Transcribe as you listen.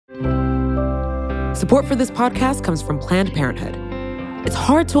Support for this podcast comes from Planned Parenthood. It's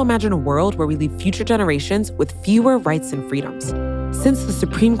hard to imagine a world where we leave future generations with fewer rights and freedoms. Since the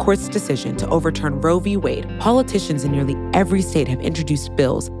Supreme Court's decision to overturn Roe v. Wade, politicians in nearly every state have introduced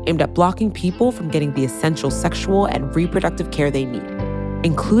bills aimed at blocking people from getting the essential sexual and reproductive care they need,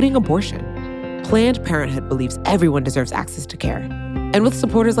 including abortion. Planned Parenthood believes everyone deserves access to care. And with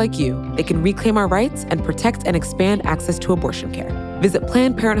supporters like you, they can reclaim our rights and protect and expand access to abortion care. Visit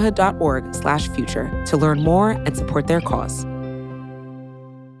PlannedParenthood.org/future to learn more and support their cause.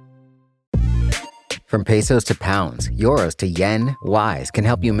 From pesos to pounds, euros to yen, Wise can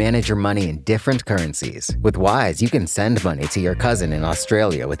help you manage your money in different currencies. With Wise, you can send money to your cousin in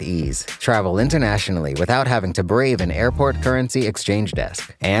Australia with ease, travel internationally without having to brave an airport currency exchange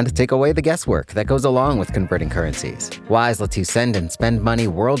desk, and take away the guesswork that goes along with converting currencies. Wise lets you send and spend money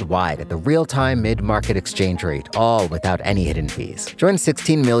worldwide at the real-time mid-market exchange rate, all without any hidden fees. Join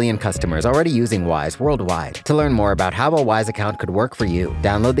 16 million customers already using Wise worldwide. To learn more about how a Wise account could work for you,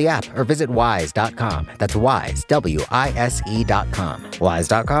 download the app or visit wise.com. That's Wise, WISE.com.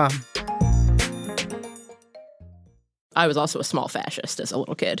 Wise.com. I was also a small fascist as a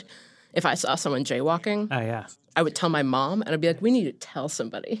little kid. If I saw someone jaywalking, I would tell my mom, and I'd be like, we need to tell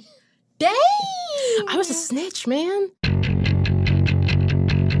somebody. Dang! I was a snitch, man.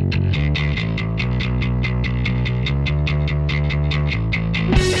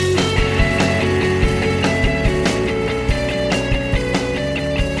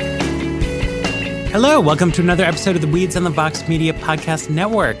 Hello, welcome to another episode of the Weeds on the Vox Media Podcast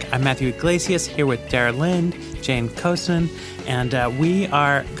Network. I'm Matthew Iglesias here with Dara Lind, Jane Cosin, and we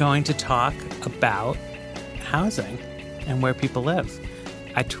are going to talk about housing and where people live.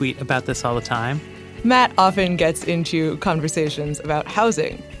 I tweet about this all the time. Matt often gets into conversations about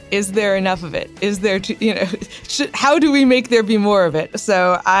housing. Is there enough of it? Is there, how do we make there be more of it?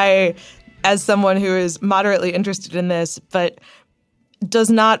 So I, as someone who is moderately interested in this, but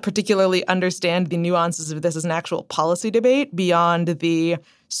does not particularly understand the nuances of this as an actual policy debate beyond the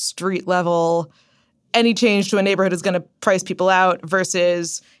street level, any change to a neighborhood is going to price people out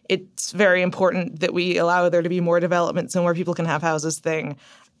versus it's very important that we allow there to be more development so more people can have houses thing.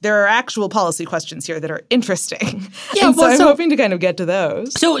 There are actual policy questions here that are interesting. Yeah, and so I'm hoping to kind of get to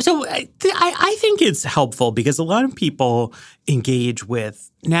those. So I think it's helpful because a lot of people engage with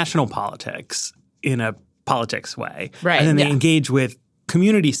national politics in a politics way. Right. And then they engage with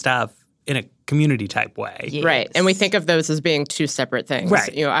community stuff in a community type way. Yes. Right. And we think of those as being two separate things.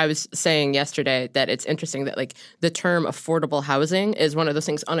 Right. You know, I was saying yesterday that it's interesting that like the term affordable housing is one of those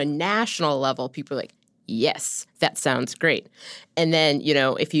things on a national level. People are like, yes, that sounds great. And then, you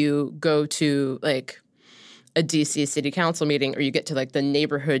know, if you go to like a DC city council meeting or you get to like the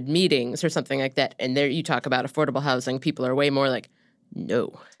neighborhood meetings or something like that, and there you talk about affordable housing, people are way more like,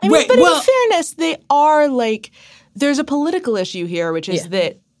 no. I mean, but in fairness, they are like, there's a political issue here, which is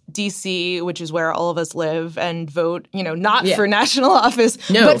that D.C., which is where all of us live and vote, you know, not for national office,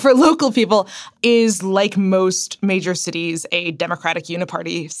 but for local people, is like most major cities, a Democratic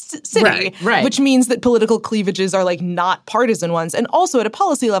uniparty city, which means that political cleavages are like not partisan ones. And also at a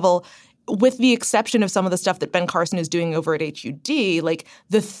policy level, with the exception of some of the stuff that Ben Carson is doing over at HUD, like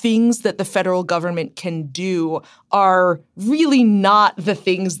the things that the federal government can do are really not the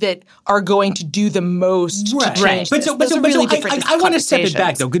things that are going to do the most to change this. But I want to step it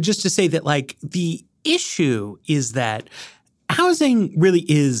back, though, just to say that, like, the issue is that housing really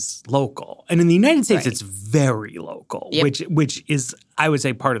is local. And in the United States, it's very local, which is, I would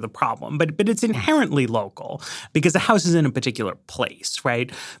say, part of the problem. But it's inherently local because the house is in a particular place, right?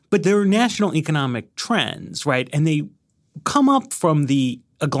 But there are national economic trends, right? And they come up from the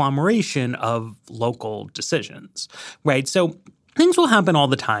agglomeration of local decisions, right? So things will happen all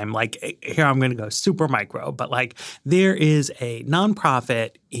the time. Like here, I'm going to go super micro, but like there is a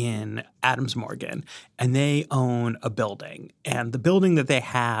nonprofit in Adams Morgan, and they own a building. And the building that they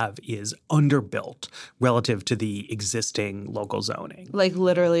have is underbuilt relative to the existing local zoning. Like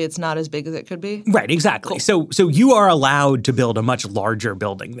literally it's not as big as it could be? Right, exactly. Cool. So you are allowed to build a much larger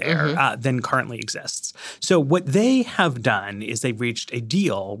building there than currently exists. So what they have done is they've reached a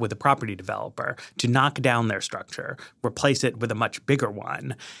deal with a property developer to knock down their structure, replace it with a much bigger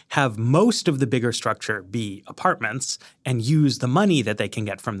one, have most of the bigger structure be apartments, and use the money that they can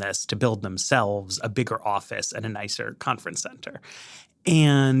get from this to build themselves a bigger office and a nicer conference center.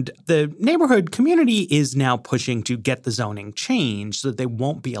 And the neighborhood community is now pushing to get the zoning changed so that they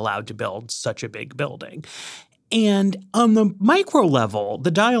won't be allowed to build such a big building. And on the micro level,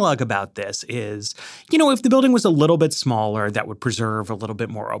 the dialogue about this is, if the building was a little bit smaller, that would preserve a little bit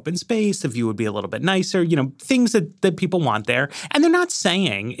more open space, the view would be a little bit nicer, things that people want there. And they're not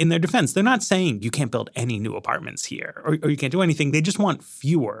saying, in their defense, they're not saying you can't build any new apartments here or you can't do anything. They just want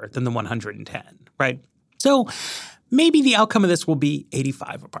fewer than the 110, right? So maybe the outcome of this will be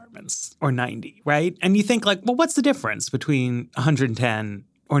 85 apartments or 90, right? And you think well, what's the difference between 110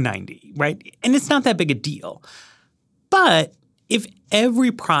 or 90, right? And it's not that big a deal. But if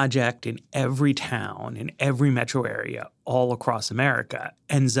every project in every town, in every metro area all across America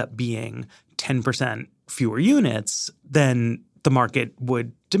ends up being 10% fewer units than the market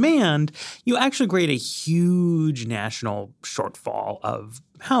would demand, you actually create a huge national shortfall of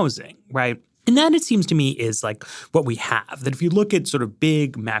housing, right? And that, it seems to me, is what we have. That if you look at sort of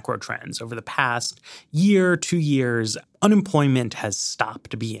big macro trends over the past year, 2 years, unemployment has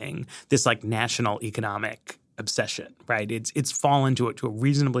stopped being this national economic obsession, right? It's fallen to a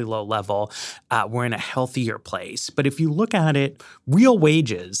reasonably low level. We're in a healthier place. But if you look at it, real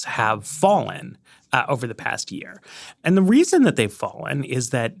wages have fallen over the past year. And the reason that they've fallen is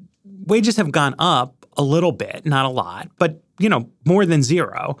that wages have gone up a little bit, not a lot, but more than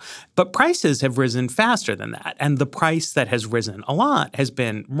zero. But prices have risen faster than that. And the price that has risen a lot has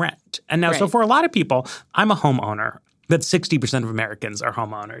been rent. And now, So for a lot of people, I'm a homeowner, but 60% of Americans are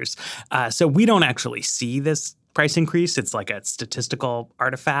homeowners. So we don't actually see this price increase. It's like a statistical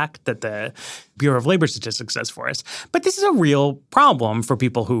artifact that the Bureau of Labor Statistics does for us. But this is a real problem for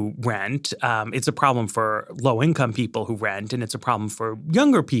people who rent. It's a problem for low-income people who rent, and it's a problem for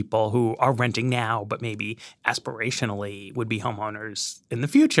younger people who are renting now but maybe aspirationally would be homeowners in the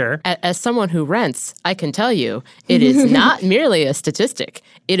future. As someone who rents, I can tell you it is not merely a statistic.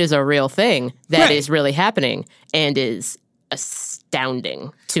 It is a real thing that is really happening and is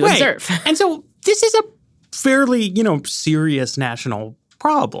astounding to observe. And so this is a fairly, serious national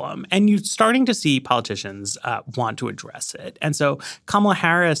problem. And you're starting to see politicians want to address it. And so Kamala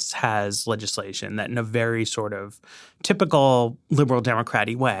Harris has legislation that in a very sort of typical liberal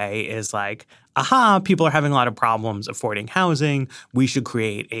Democratic way is people are having a lot of problems affording housing. We should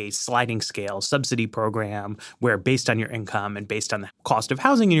create a sliding scale subsidy program where based on your income and based on the cost of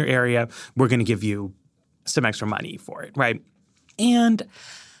housing in your area, we're going to give you some extra money for it, right? And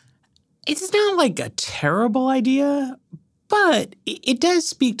it's not a terrible idea, but it does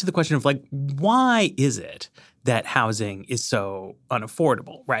speak to the question of why is it that housing is so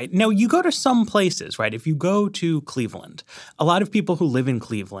unaffordable, right? Now, you go to some places, right? If you go to Cleveland, a lot of people who live in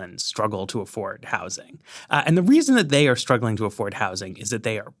Cleveland struggle to afford housing. And the reason that they are struggling to afford housing is that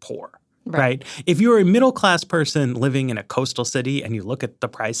they are poor. Right. If you're a middle-class person living in a coastal city and you look at the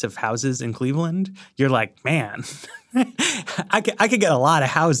price of houses in Cleveland, you're like, man, I could get a lot of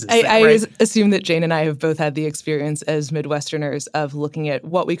houses. I assume that Jane and I have both had the experience as Midwesterners of looking at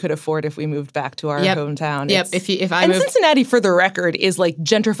what we could afford if we moved back to our hometown. Yep. Cincinnati, for the record, is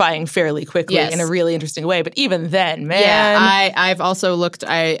gentrifying fairly quickly in a really interesting way. But even then, man. Yeah, I've also looked.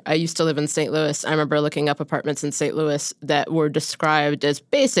 I used to live in St. Louis. I remember looking up apartments in St. Louis that were described as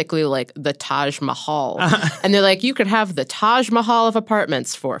basically the Taj Mahal. And they're you could have the Taj Mahal of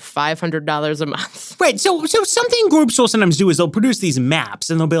apartments for $500 a month. Right. So something groups will sometimes do is they'll produce these maps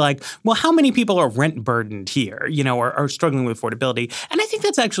and they'll be well, how many people are rent burdened here, or are struggling with affordability? And I think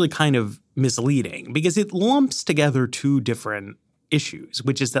that's actually kind of misleading because it lumps together two different issues,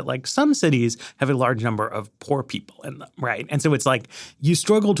 which is that some cities have a large number of poor people in them, right? And so it's you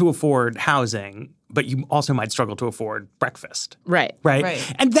struggle to afford housing, but you also might struggle to afford breakfast. Right.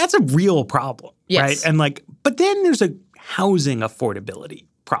 And that's a real problem, yes. Right? And but then there's a housing affordability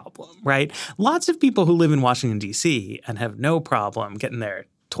problem, right? Lots of people who live in Washington, D.C. and have no problem getting their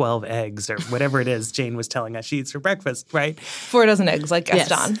 12 eggs or whatever it is Jane was telling us she eats for breakfast, right? 4 dozen eggs like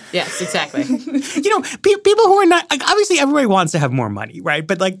Gaston. Yes, exactly. People who are not obviously everybody wants to have more money, right?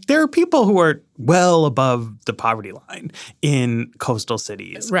 But there are people who are well above the poverty line in coastal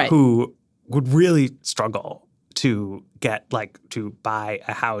cities who would really struggle to get to buy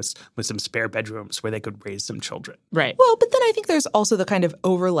a house with some spare bedrooms where they could raise some children. Right. Well, but then I think there's also the kind of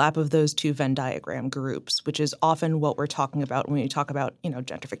overlap of those two Venn diagram groups, which is often what we're talking about when we talk about,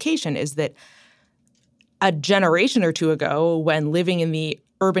 gentrification, is that a generation or two ago when living in the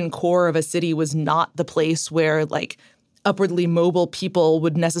urban core of a city was not the place where upwardly mobile people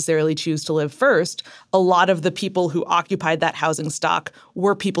would necessarily choose to live first, a lot of the people who occupied that housing stock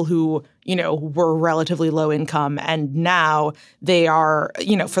were people who, were relatively low income. And now they are,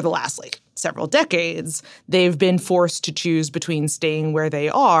 for the last several decades, they've been forced to choose between staying where they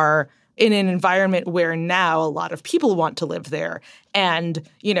are in an environment where now a lot of people want to live there, and,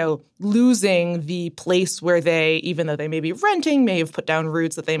 losing the place where they, even though they may be renting, may have put down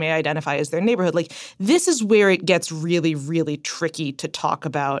roots that they may identify as their neighborhood. Like, this is where it gets really, really tricky to talk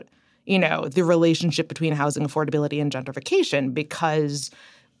about, the relationship between housing affordability and gentrification, because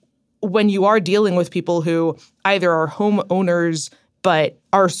when you are dealing with people who either are homeowners but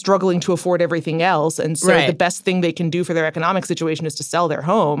are struggling to afford everything else, and so the best thing they can do for their economic situation is to sell their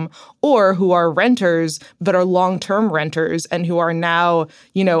home, or who are renters but are long-term renters and who are now,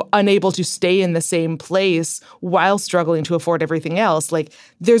 unable to stay in the same place while struggling to afford everything else. Like,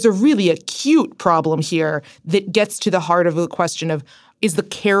 there's a really acute problem here that gets to the heart of the question of, is the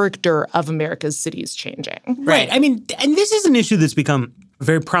character of America's cities changing? Right. I mean, and this is an issue that's become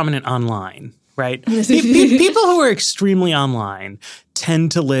very prominent online. Right? People who are extremely online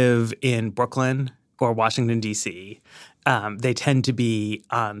tend to live in Brooklyn or Washington, D.C. They tend to be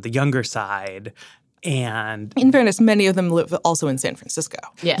on the younger side. And in fairness, many of them live also in San Francisco.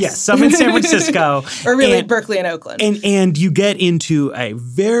 Yes, some in San Francisco. Or really Berkeley and Oakland. And you get into a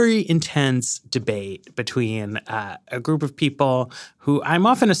very intense debate between a group of people who I'm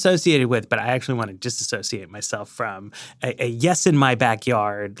often associated with, but I actually want to disassociate myself from, a yes in my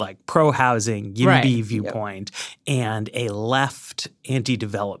backyard, like pro-housing, YIMBY viewpoint, and a left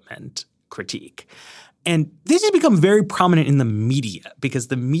anti-development critique. And this has become very prominent in the media because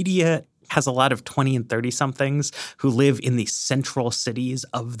the media has a lot of 20 and 30-somethings who live in the central cities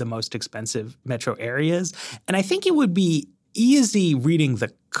of the most expensive metro areas. And I think it would be easy reading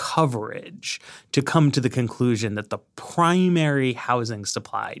the coverage to come to the conclusion that the primary housing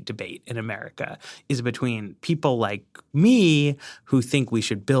supply debate in America is between people like me who think we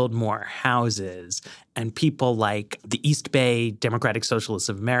should build more houses and people like the East Bay Democratic Socialists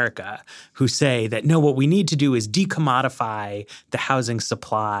of America who say that, no, what we need to do is decommodify the housing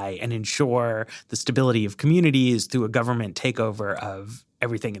supply and ensure the stability of communities through a government takeover of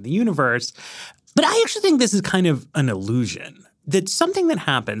everything in the universe. But I actually think this is kind of an illusion. That's something that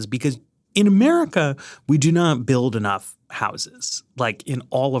happens because in America, we do not build enough houses, like in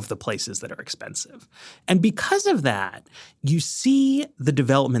all of the places that are expensive. And because of that, you see the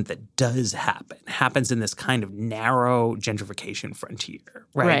development that does happens in this kind of narrow gentrification frontier,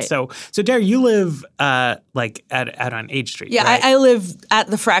 right? So Dara, you live like out on H Street, yeah, right? I live at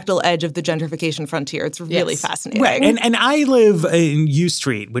the fractal edge of the gentrification frontier. It's really fascinating. Right, and I live in U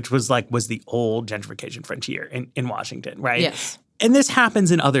Street, which was the old gentrification frontier in Washington, right? Yes. And this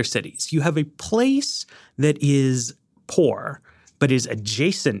happens in other cities. You have a place that is poor, but is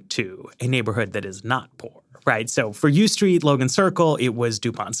adjacent to a neighborhood that is not poor, right? So for U Street, Logan Circle, it was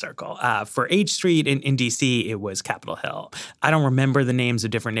DuPont Circle. For H Street in D.C., it was Capitol Hill. I don't remember the names of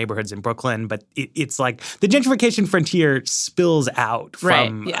different neighborhoods in Brooklyn, but it's like the gentrification frontier spills out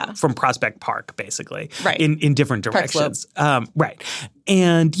from Prospect Park, basically, in different directions. Right.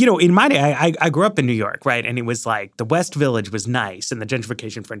 And, in my day, I grew up in New York, right? And it was like the West Village was nice and the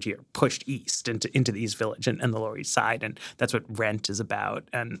gentrification frontier pushed east into the East Village and the Lower East Side. And that's what Rent is about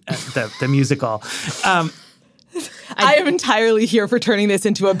and the musical. I am entirely here for turning this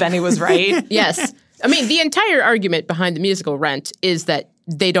into a Benny was right. Yes. I mean, the entire argument behind the musical Rent is that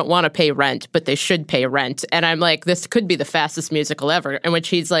they don't want to pay rent, but they should pay rent. And I'm like, this could be the fastest musical ever. In which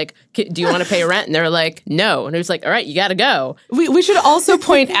he's like, do you want to pay rent? And they're like, no. And he was like, all right, you got to go. We should also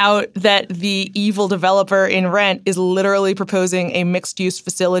point out that the evil developer in Rent is literally proposing a mixed-use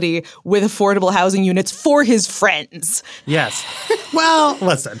facility with affordable housing units for his friends. Yes. Well,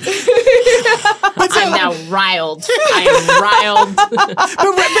 listen. I'm now riled. I am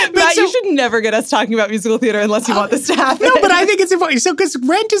riled. Matt, you should never get us talking about musical theater unless you want this to happen. No, but I think it's important. So, because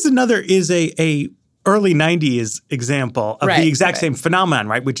Rent is a early 90s example of the exact same phenomenon,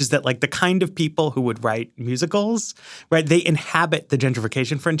 right? Which is that like the kind of people who would write musicals, right? They inhabit the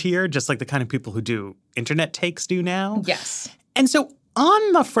gentrification frontier, just like the kind of people who do internet takes do now. Yes. And so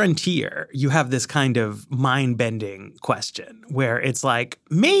on the frontier, you have this kind of mind-bending question where it's like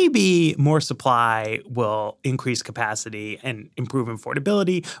maybe more supply will increase capacity and improve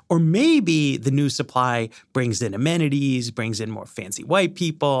affordability, or maybe the new supply brings in amenities, brings in more fancy white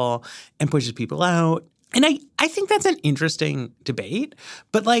people, and pushes people out. And I think that's an interesting debate.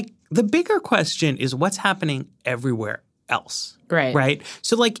 But like the bigger question is what's happening everywhere else. Right?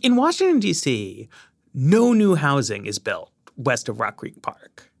 So like in Washington, D.C., no new housing is built west of Rock Creek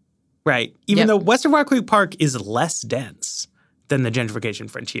Park, right? Even though west of Rock Creek Park is less dense than the gentrification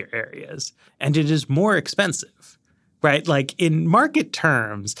frontier areas, and it is more expensive, right? Like in market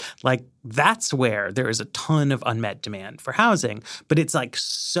terms, like that's where there is a ton of unmet demand for housing, but it's like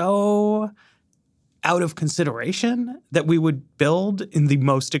so out of consideration that we would build in the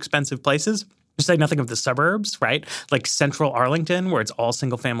most expensive places. To say nothing of the suburbs, right? Like central Arlington, where it's all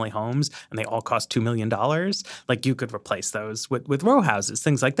single-family homes and they all cost $2 million. Like you could replace those with row houses,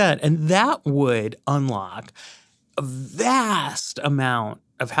 things like that. And that would unlock a vast amount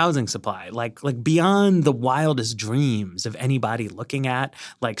of housing supply, like beyond the wildest dreams of anybody looking at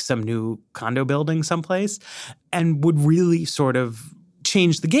like some new condo building someplace, and would really sort of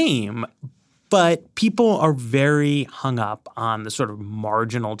change the game. But people are very hung up on the sort of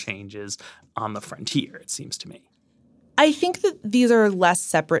marginal changes on the frontier, it seems to me. I think that these are less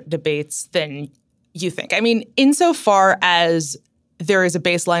separate debates than you think. I mean, insofar as there is a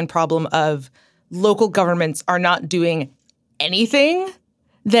baseline problem of local governments are not doing anything,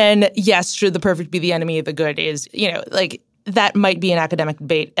 then yes, should the perfect be the enemy of the good is, like that might be an academic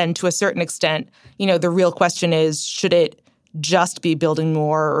debate. And to a certain extent, the real question is, should it just be building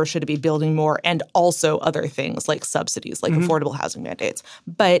more or should it be building more and also other things like subsidies, like affordable housing mandates?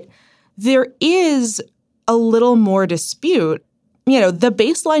 But there is a little more dispute. The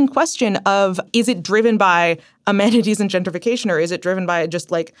baseline question of, is it driven by amenities and gentrification or is it driven by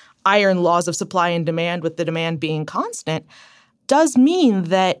just like iron laws of supply and demand with the demand being constant, does mean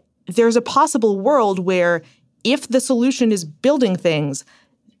that there's a possible world where if the solution is building things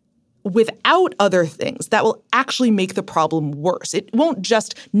without other things, that will actually make the problem worse. It won't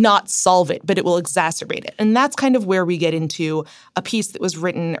just not solve it, but it will exacerbate it. And that's kind of where we get into a piece that was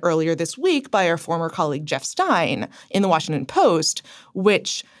written earlier this week by our former colleague Jeff Stein in the Washington Post,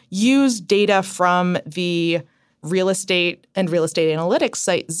 which used data from the real estate and real estate analytics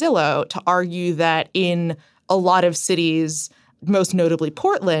site Zillow to argue that in a lot of cities, most notably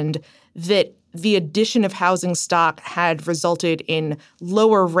Portland, that the addition of housing stock had resulted in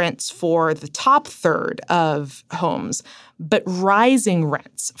lower rents for the top third of homes, but rising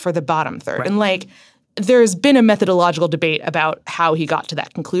rents for the bottom third. Right. And there's been a methodological debate about how he got to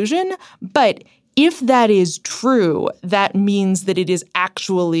that conclusion. But if that is true, that means that it is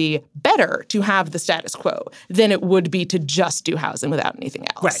actually better to have the status quo than it would be to just do housing without anything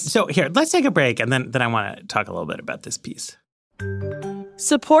else. Right. So here, let's take a break, and then I want to talk a little bit about this piece.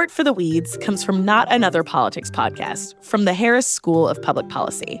 Support for The Weeds comes from Not Another Politics podcast from the Harris School of Public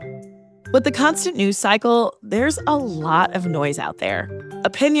Policy. With the constant news cycle, there's a lot of noise out there.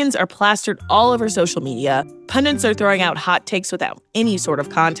 Opinions are plastered all over social media, pundits are throwing out hot takes without any sort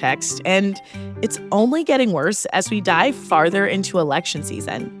of context, and it's only getting worse as we dive farther into election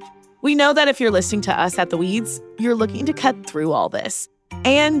season. We know that if you're listening to us at The Weeds, you're looking to cut through all this.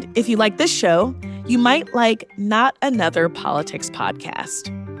 And if you like this show, you might like Not Another Politics podcast.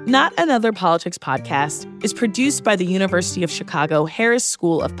 Not Another Politics podcast is produced by the University of Chicago Harris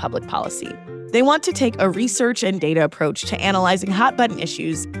School of Public Policy. They want to take a research and data approach to analyzing hot-button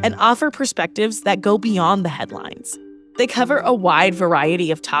issues and offer perspectives that go beyond the headlines. They cover a wide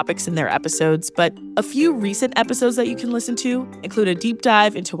variety of topics in their episodes, but a few recent episodes that you can listen to include a deep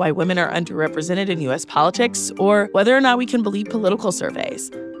dive into why women are underrepresented in U.S. politics or whether or not we can believe political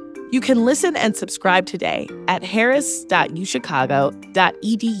surveys. You can listen and subscribe today at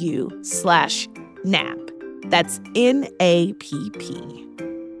harris.uchicago.edu/NAPP. That's NAPP.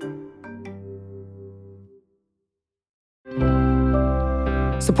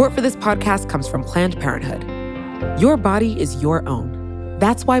 Support for this podcast comes from Planned Parenthood. Your body is your own.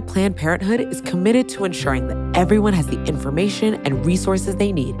 That's why Planned Parenthood is committed to ensuring that everyone has the information and resources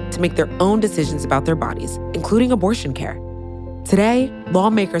they need to make their own decisions about their bodies, including abortion care. Today,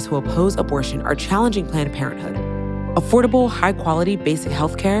 lawmakers who oppose abortion are challenging Planned Parenthood. Affordable, high-quality basic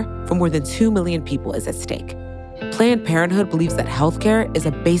health care for more than 2 million people is at stake. Planned Parenthood believes that health care is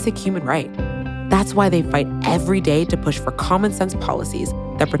a basic human right. That's why they fight every day to push for common-sense policies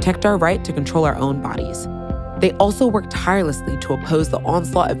that protect our right to control our own bodies. They also work tirelessly to oppose the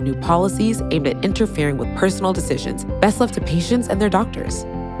onslaught of new policies aimed at interfering with personal decisions best left to patients and their doctors.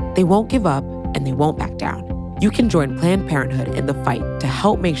 They won't give up, and they won't back down. You can join Planned Parenthood in the fight to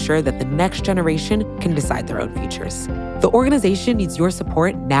help make sure that the next generation can decide their own futures. The organization needs your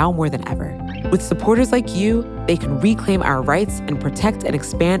support now more than ever. With supporters like you, they can reclaim our rights and protect and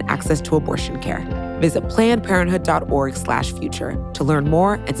expand access to abortion care. Visit PlannedParenthood.org/future to learn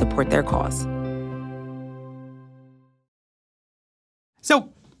more and support their cause.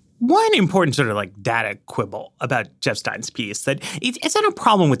 So one important sort of data quibble about Jeff Stein's piece, that it's not a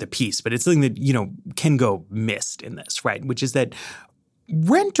problem with the piece, but it's something that, can go missed in this, right? Which is that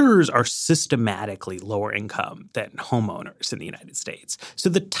renters are systematically lower income than homeowners in the United States. So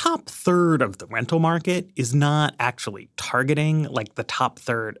the top third of the rental market is not actually targeting the top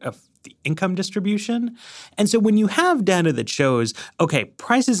third of the income distribution. And so when you have data that shows, okay,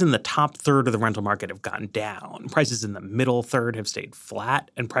 prices in the top third of the rental market have gone down, prices in the middle third have stayed flat,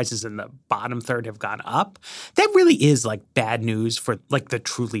 and prices in the bottom third have gone up, that really is like bad news for like the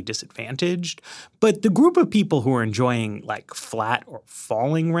truly disadvantaged. But the group of people who are enjoying like flat or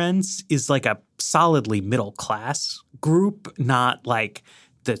falling rents is like a solidly middle class group, not like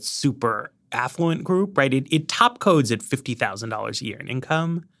the super affluent group, right? It top codes at $50,000 a year in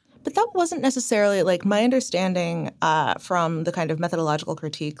income. But that wasn't necessarily, like, my understanding from the kind of methodological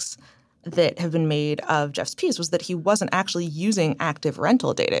critiques that have been made of Jeff's piece was that he wasn't actually using active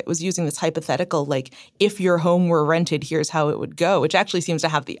rental data. It was using this hypothetical, like, if your home were rented, here's how it would go, which actually seems to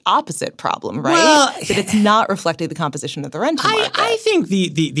have the opposite problem, right? Well, that it's not reflecting the composition of the rental market. I think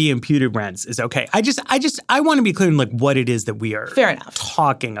the imputed rents is okay. I want to be clear on like what it is that we are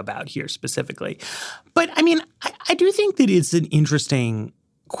talking about here specifically. But I mean, I do think that it's an interesting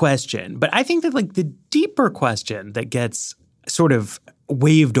question. But I think that like the deeper question that gets sort of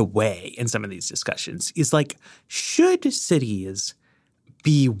waved away in some of these discussions is like, should cities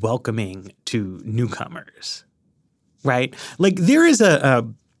be welcoming to newcomers, right? Like there is a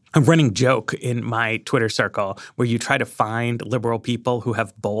running joke in my Twitter circle where you try to find liberal people who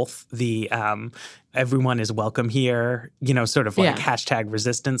have both the everyone is welcome here, you know, sort of like hashtag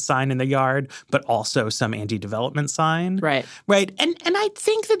resistance sign in the yard, but also some anti-development sign. Right. Right. And I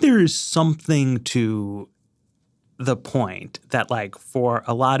think that there is something to the point that like for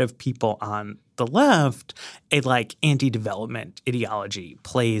a lot of people on the left, a like anti-development ideology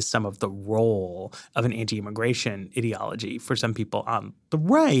plays some of the role of an anti-immigration ideology for some people on the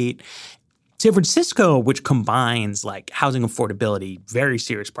right. San Francisco, which combines like housing affordability, very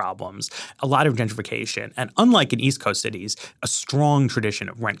serious problems, a lot of gentrification, and unlike in East Coast cities, a strong tradition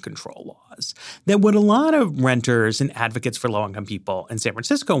of rent control laws. That what a lot of renters and advocates for low-income people in San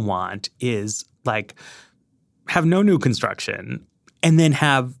Francisco want is like have no new construction and then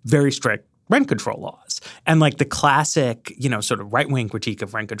have very strict rent control laws. And like the classic, you know, sort of right-wing critique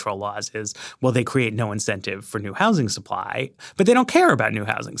of rent control laws is, well, they create no incentive for new housing supply, but they don't care about new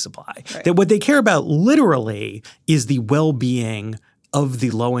housing supply. Right. That what they care about literally is the well-being of the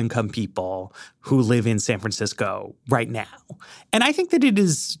low-income people who live in San Francisco right now. And I think that it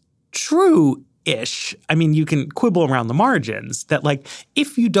is true-ish. I mean, you can quibble around the margins that like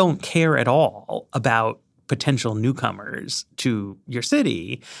if you don't care at all about potential newcomers to your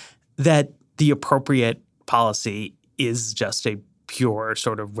city, that the appropriate policy is just a pure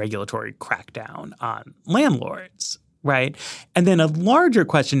sort of regulatory crackdown on landlords, right? And then a larger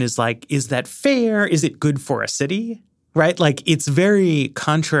question is like, is that fair? Is it good for a city, right? Like it's very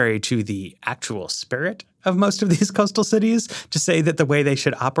contrary to the actual spirit of most of these coastal cities to say that the way they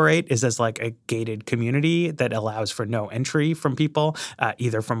should operate is as like a gated community that allows for no entry from people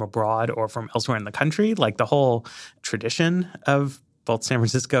either from abroad or from elsewhere in the country. Like the whole tradition of both San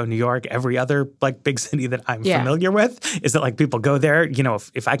Francisco, New York, every other like big city that I'm familiar with is that like people go there, you know,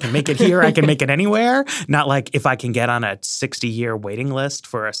 if I can make it here, I can make it anywhere. Not like if I can get on a 60-year waiting list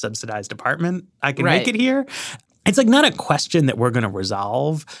for a subsidized apartment, I can make it here. It's like not a question that we're going to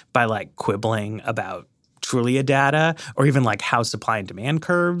resolve by like quibbling about Trulia data or even like how supply and demand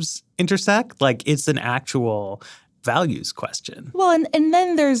curves intersect. Like it's an actual values question. Well, and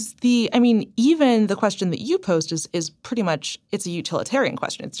then there's even the question that you posed is pretty much, it's a utilitarian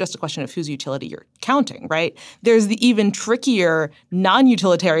question. It's just a question of whose utility you're counting, right? There's the even trickier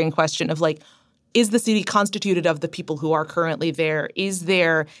non-utilitarian question of like, is the city constituted of the people who are currently there? Is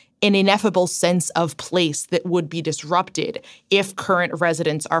there an ineffable sense of place that would be disrupted if current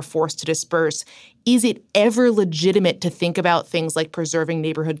residents are forced to disperse? Is it ever legitimate to think about things like preserving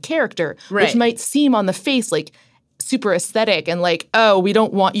neighborhood character, which might seem on the face like super aesthetic and like, oh, we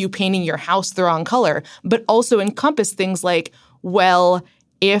don't want you painting your house the wrong color, but also encompass things like, well,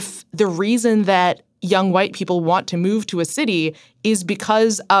 if the reason that young white people want to move to a city is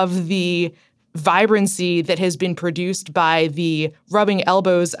because of the vibrancy that has been produced by the rubbing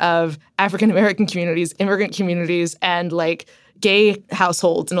elbows of African-American communities, immigrant communities, and like gay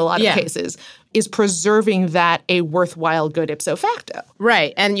households in a lot of cases, is preserving that a worthwhile good ipso facto.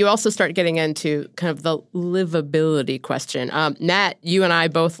 Right. And you also start getting into kind of the livability question. Nat, you and I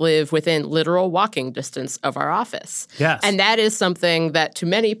both live within literal walking distance of our office. Yes. And that is something that to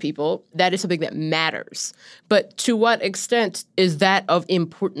many people, that is something that matters. But to what extent is that of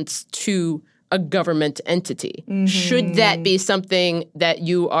importance to a government entity? Mm-hmm. Should that be something that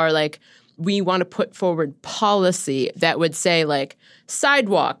you are like we want to put forward policy that would say, like,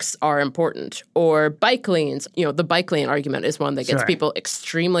 sidewalks are important or bike lanes. You know, the bike lane argument is one that gets people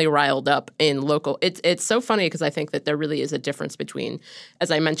extremely riled up in local. It's so funny because I think that there really is a difference between,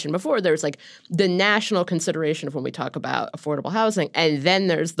 as I mentioned before, there's like the national consideration of when we talk about affordable housing, and then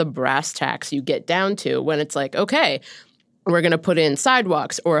there's the brass tacks you get down to when it's like, okay, we're going to put in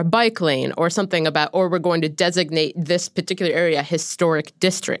sidewalks or a bike lane or something about, or we're going to designate this particular area historic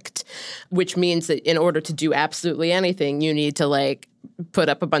district, which means that in order to do absolutely anything, you need to like put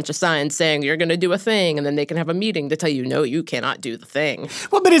up a bunch of signs saying you're going to do a thing, and then they can have a meeting to tell you, no, you cannot do the thing.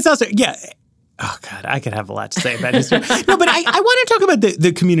 Well, but it's also, oh, God, I could have a lot to say about history. No, but I want to talk about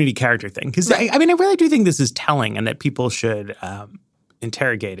the community character thing because, I mean, I really do think this is telling and that people should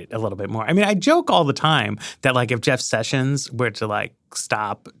interrogate it a little bit more. I mean, I joke all the time that, like, if Jeff Sessions were to, like,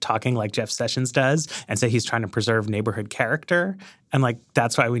 stop talking like Jeff Sessions does and say he's trying to preserve neighborhood character and, like,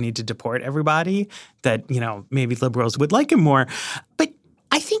 that's why we need to deport everybody, that, you know, maybe liberals would like him more. But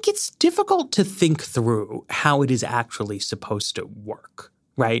I think it's difficult to think through how it is actually supposed to work,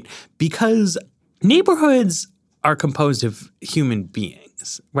 right? Because neighborhoods are composed of human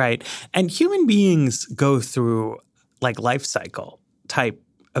beings, right? And human beings go through, like, life cycle type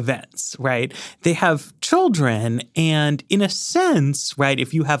events, right? They have children, and in a sense, right,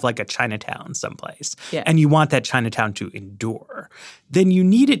 if you have like a Chinatown someplace and you want that Chinatown to endure, then you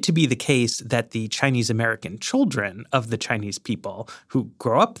need it to be the case that the Chinese American children of the Chinese people who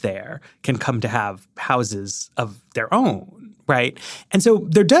grow up there can come to have houses of their own, right? And so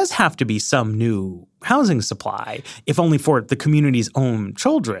there does have to be some new housing supply, if only for the community's own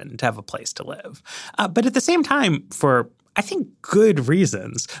children to have a place to live. But at the same time, for I think good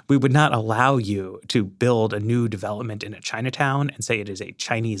reasons, we would not allow you to build a new development in a Chinatown and say it is a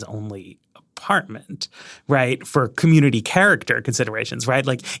Chinese-only apartment, right, for community character considerations, right?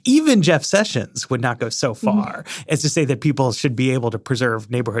 Like, even Jeff Sessions would not go so far as to say that people should be able to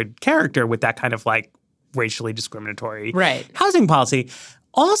preserve neighborhood character with that kind of, like, racially discriminatory housing policy.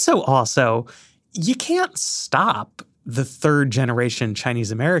 Also, you can't stop the third-generation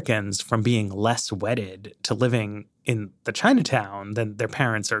Chinese Americans from being less wedded to living in the Chinatown than their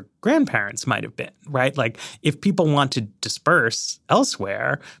parents or grandparents might have been, right? Like, if people want to disperse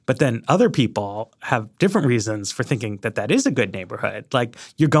elsewhere, but then other people have different reasons for thinking that that is a good neighborhood, like,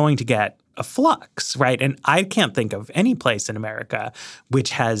 you're going to get a flux, right? And I can't think of any place in America which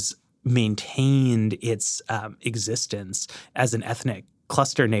has maintained its existence as an ethnic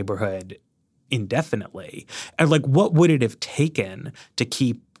cluster neighborhood indefinitely. And, like, what would it have taken to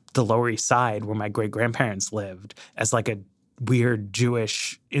keep the Lower East Side, where my great-grandparents lived, as, like, a weird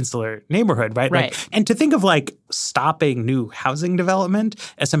Jewish insular neighborhood, right? Like, and to think of, like, stopping new housing development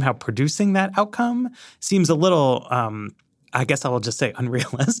as somehow producing that outcome seems a little, I guess I will just say,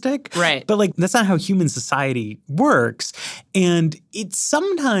 unrealistic. Right. But, like, that's not how human society works. And it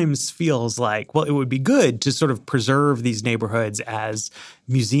sometimes feels like, well, it would be good to sort of preserve these neighborhoods as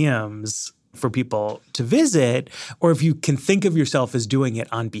museums for people to visit, or if you can think of yourself as doing it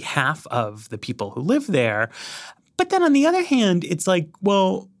on behalf of the people who live there. But then on the other hand, it's like,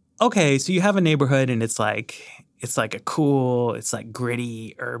 well, okay, so you have a neighborhood and it's like a cool, it's like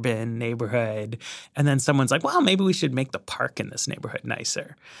gritty urban neighborhood. And then someone's like, well, maybe we should make the park in this neighborhood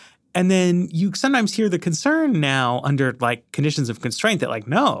nicer. And then you sometimes hear the concern now under, like, conditions of constraint that, like,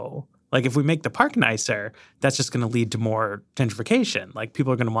 no, like, if we make the park nicer, that's just going to lead to more gentrification. Like,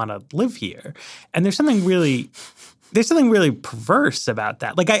 people are going to want to live here. And there's something really perverse about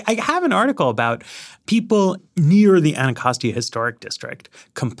that. Like, I have an article about people near the Anacostia Historic District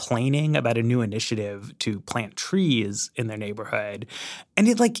complaining about a new initiative to plant trees in their neighborhood. And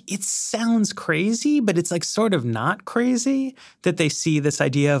it sounds crazy, but it's, like, sort of not crazy that they see this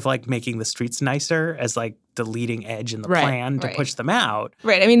idea of, like, making the streets nicer as, like, the leading edge in the plan to push them out.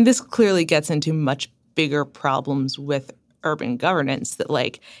 Right. I mean, this clearly gets into much bigger problems with urban governance, that,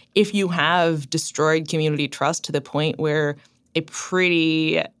 like, if you have destroyed community trust to the point where a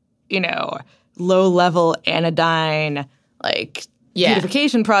pretty, low-level anodyne, like,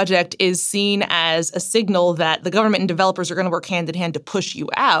 beautification project is seen as a signal that the government and developers are going to work hand in hand to push you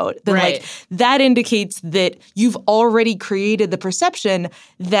out, then like that indicates that you've already created the perception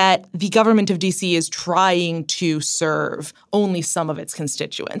that the government of DC is trying to serve only some of its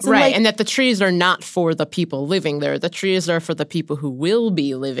constituents. And and that the trees are not for the people living there. The trees are for the people who will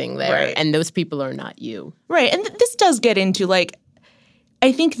be living there. And those people are not you. Right. And this does get into, like,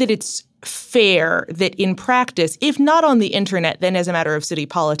 I think that it's fair that in practice, if not on the internet, then as a matter of city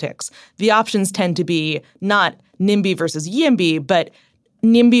politics, the options tend to be not NIMBY versus YIMBY, but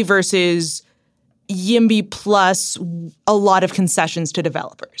NIMBY versus YIMBY plus a lot of concessions to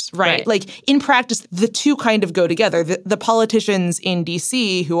developers, right? Like, in practice, the two kind of go together. The politicians in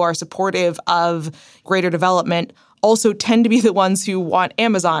D.C. who are supportive of greater development also tend to be the ones who want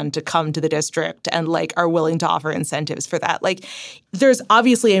Amazon to come to the district and, like, are willing to offer incentives for that. Like, there's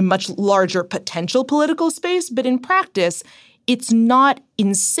obviously a much larger potential political space, but in practice, it's not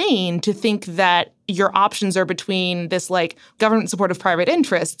insane to think that your options are between this, like, government support of private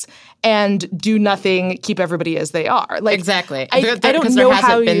interests and do nothing, keep everybody as they are. Like, exactly. I don't know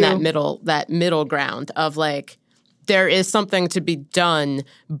how there hasn't been that middle ground of, like, there is something to be done,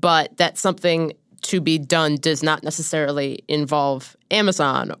 but that something to be done does not necessarily involve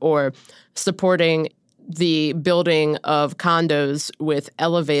Amazon or supporting the building of condos with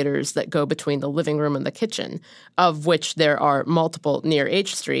elevators that go between the living room and the kitchen, of which there are multiple near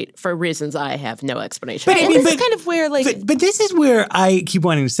H Street for reasons I have no explanation. But this is kind of where, like... But this is where I keep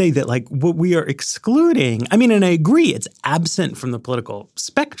wanting to say that, like, what we are excluding, I mean, and I agree, it's absent from the political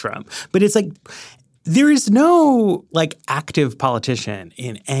spectrum, but it's like... There is no, like, active politician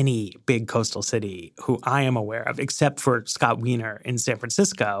in any big coastal city who I am aware of, except for Scott Wiener in San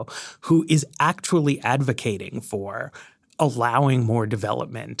Francisco, who is actually advocating for allowing more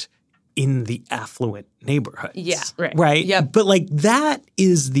development in the affluent neighborhoods. Yeah, right. Right? Yeah. But, like, that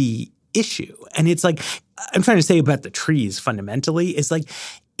is the issue. And it's like, I'm trying to say about the trees fundamentally, is like,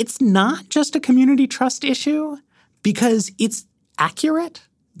 it's not just a community trust issue because it's accurate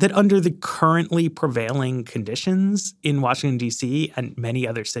that under the currently prevailing conditions in Washington, D.C. and many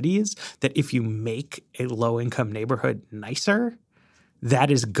other cities, that if you make a low-income neighborhood nicer, that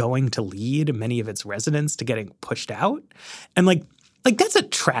is going to lead many of its residents to getting pushed out. And, like that's a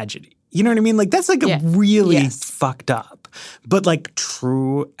tragedy. You know what I mean? Like, that's, like, a really fucked up, but, like,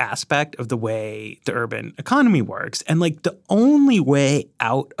 true aspect of the way the urban economy works. And, like, the only way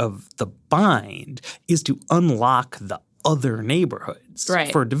out of the bind is to unlock the other neighborhoods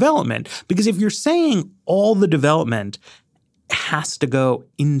for development. Because if you're saying all the development has to go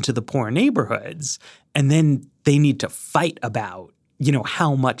into the poor neighborhoods and then they need to fight about, you know,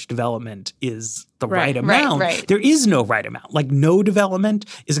 how much development is the right amount. There is no right amount. Like, no development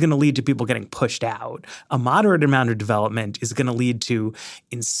is going to lead to people getting pushed out. A moderate amount of development is going to lead to,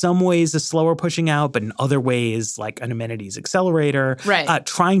 in some ways, a slower pushing out, but in other ways, like an amenities accelerator.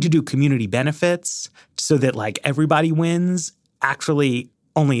 Trying to do community benefits so that, like, everybody wins actually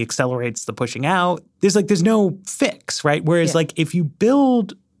only accelerates the pushing out. There's no fix, right? Whereas, like, if you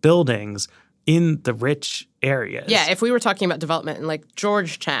build buildings in the rich areas. Yeah, if we were talking about development in, like,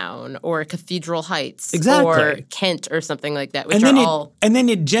 Georgetown or Cathedral Heights or Kent or something like that, which and then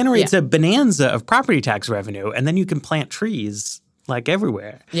it generates a bonanza of property tax revenue, and then you can plant trees, like,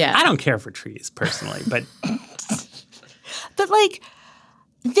 everywhere. Yeah. I don't care for trees personally, but... But, like,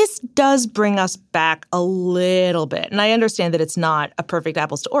 this does bring us back a little bit. And I understand that it's not a perfect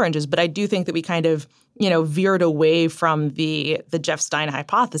apples to oranges, but I do think that we kind of, you know, veered away from the Jeff Stein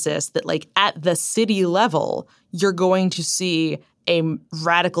hypothesis that, like, at the city level, you're going to see a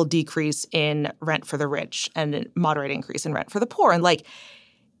radical decrease in rent for the rich and a moderate increase in rent for the poor. And, like,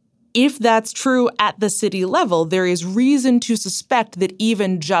 if that's true at the city level, there is reason to suspect that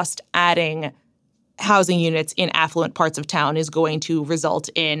even just adding housing units in affluent parts of town is going to result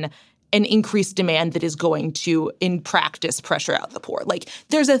in an increased demand that is going to, in practice, pressure out the poor. Like,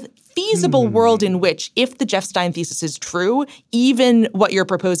 there's a feasible world in which, if the Jeff Stein thesis is true, even what you're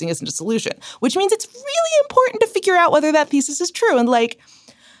proposing isn't a solution, which means it's really important to figure out whether that thesis is true. And, like,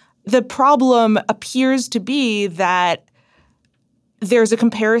 the problem appears to be that there's a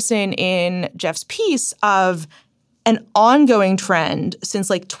comparison in Jeff's piece of an ongoing trend since,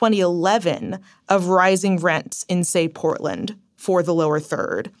 like, 2011 of rising rents in, say, Portland for the lower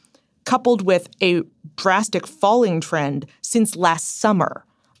third, coupled with a drastic falling trend since last summer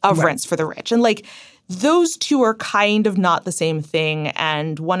of rents for the rich. And, like, those two are kind of not the same thing.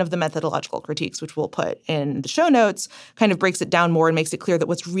 And one of the methodological critiques, which we'll put in the show notes, kind of breaks it down more and makes it clear that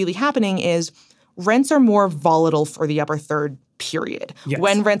what's really happening is rents are more volatile for the upper third, period. Yes.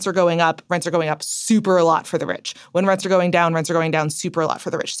 When rents are going up super a lot for the rich. When rents are going down super a lot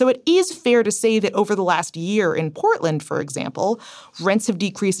for the rich. So it is fair to say that over the last year in Portland, for example, rents have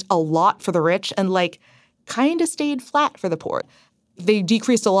decreased a lot for the rich and, like, kind of stayed flat for the poor. They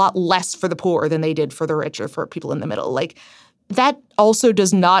decreased a lot less for the poor than they did for the rich or for people in the middle. Like, that also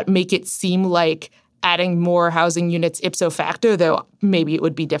does not make it seem like adding more housing units ipso facto, though maybe it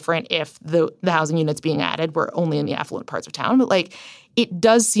would be different if the housing units being added were only in the affluent parts of town. But, like, it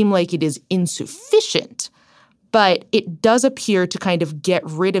does seem like it is insufficient. But it does appear to kind of get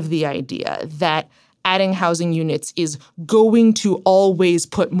rid of the idea that adding housing units is going to always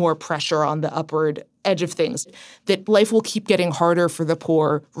put more pressure on the upward edge of things, that life will keep getting harder for the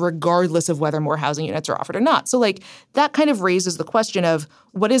poor regardless of whether more housing units are offered or not. So like that kind of raises the question of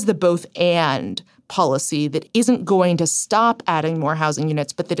what is the both and policy that isn't going to stop adding more housing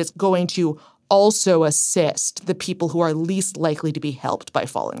units, but that is going to also assist the people who are least likely to be helped by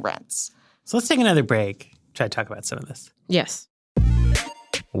falling rents. So let's take another break, try to talk about some of this. Yes.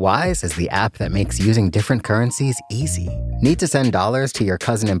 Wise is the app that makes using different currencies easy. Need to send dollars to your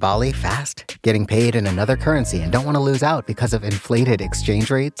cousin in Bali fast? Getting paid in another currency and don't want to lose out because of inflated exchange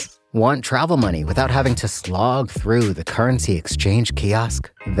rates? Want travel money without having to slog through the currency exchange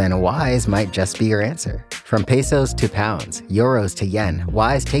kiosk? Then Wise might just be your answer. From pesos to pounds, euros to yen,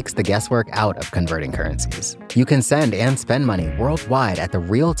 Wise takes the guesswork out of converting currencies. You can send and spend money worldwide at the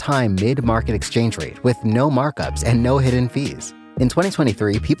real-time mid-market exchange rate with no markups and no hidden fees. In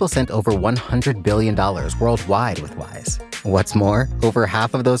 2023, people sent over $100 billion worldwide with Wise. What's more, over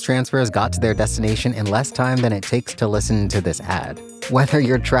half of those transfers got to their destination in less time than it takes to listen to this ad. Whether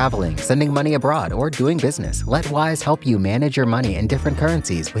you're traveling, sending money abroad, or doing business, let Wise help you manage your money in different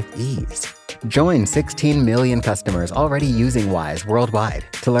currencies with ease. Join 16 million customers already using Wise worldwide.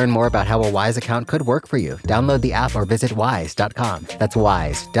 To learn more about how a Wise account could work for you, download the app or visit wise.com. That's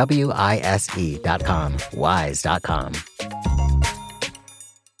Wise, WISE.com, wise.com.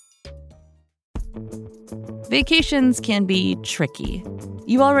 Vacations can be tricky.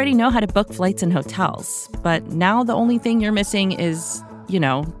 You already know how to book flights and hotels, but now the only thing you're missing is,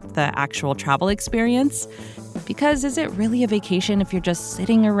 the actual travel experience. Because is it really a vacation if you're just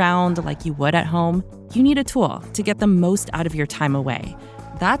sitting around like you would at home? You need a tool to get the most out of your time away.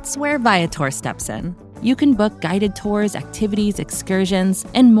 That's where Viator steps in. You can book guided tours, activities, excursions,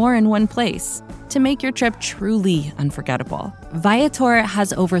 and more in one place to make your trip truly unforgettable. Viator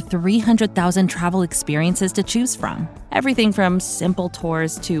has over 300,000 travel experiences to choose from. Everything from simple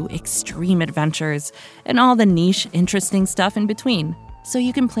tours to extreme adventures and all the niche, interesting stuff in between. So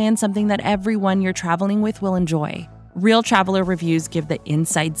you can plan something that everyone you're traveling with will enjoy. Real traveler reviews give the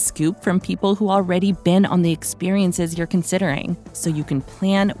inside scoop from people who already been on the experiences you're considering, so you can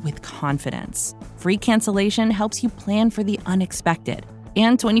plan with confidence. Free cancellation helps you plan for the unexpected.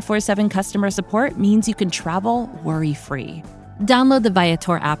 And 24/7 customer support means you can travel worry-free. Download the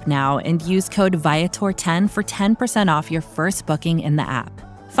Viator app now and use code Viator10 for 10% off your first booking in the app.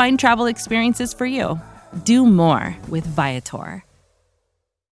 Find travel experiences for you. Do more with Viator.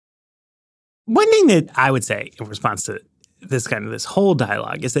 One thing that I would say in response to this whole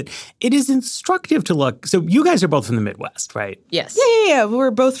dialogue is that it is instructive to look. So you guys are both from the Midwest, right? Yes. Yeah.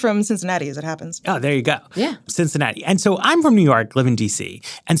 We're both from Cincinnati, as it happens. Oh, there you go. Yeah. Cincinnati. And so I'm from New York, live in D.C.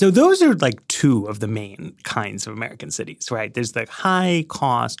 And so those are like two of the main kinds of American cities, right? There's the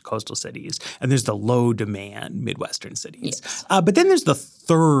high-cost coastal cities, and there's the low-demand Midwestern cities. Yes. But then there's the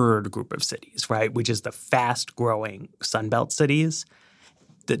third group of cities, right, which is the fast-growing Sunbelt cities.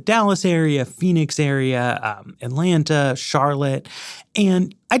 The Dallas area, Phoenix area, Atlanta, Charlotte.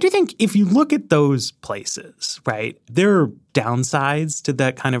 And I do think if you look at those places, right, there are downsides to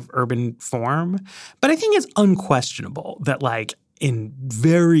that kind of urban form. But I think it's unquestionable that, like, in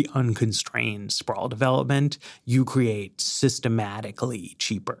very unconstrained sprawl development, you create systematically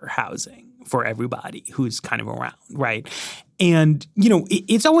cheaper housing for everybody who's kind of around, right? And,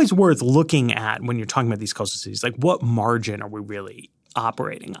 it's always worth looking at when you're talking about these coastal cities, like what margin are we really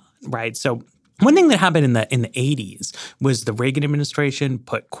operating on, right? So one thing that happened in the 80s was the Reagan administration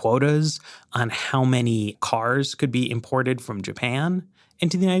put quotas on how many cars could be imported from Japan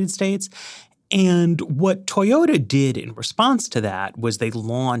into the United States. And what Toyota did in response to that was they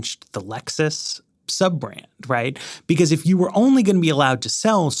launched the Lexus sub-brand, right? Because if you were only going to be allowed to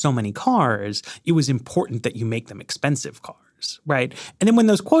sell so many cars, it was important that you make them expensive cars. Right. And then when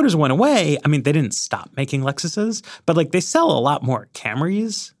those quotas went away, I mean, they didn't stop making Lexuses, but like they sell a lot more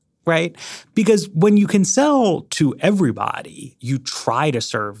Camrys, right? Because when you can sell to everybody, you try to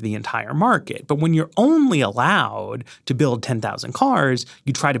serve the entire market. But when you're only allowed to build 10,000 cars,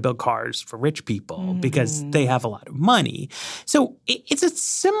 you try to build cars for rich people because they have a lot of money. So it's a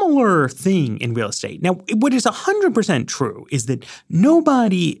similar thing in real estate. Now, what is 100% true is that no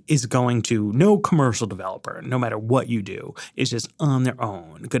commercial developer, no matter what you do, is just on their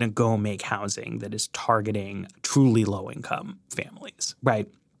own going to go make housing that is targeting truly low-income families, right?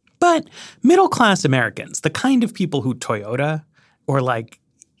 But middle-class Americans, the kind of people who Toyota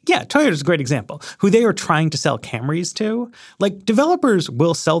Toyota's a great example, who they are trying to sell Camrys to, like developers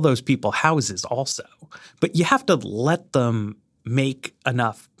will sell those people houses also. But you have to let them make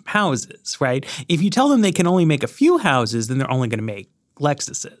enough houses, right? If you tell them they can only make a few houses, then they're only going to make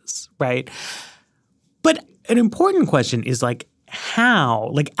Lexuses, right? But an important question is like how,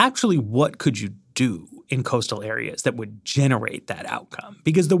 like actually what could you do in coastal areas that would generate that outcome?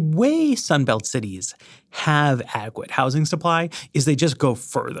 Because the way Sunbelt cities have adequate housing supply is they just go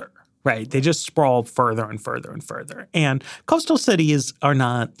further. Right. They just sprawl further and further and further. And coastal cities are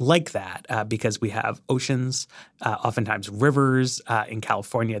not like that because we have oceans, oftentimes rivers. In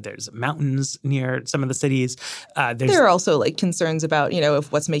California, there's mountains near some of the cities. There are also like concerns about,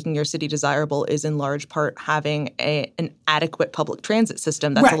 if what's making your city desirable is in large part having an adequate public transit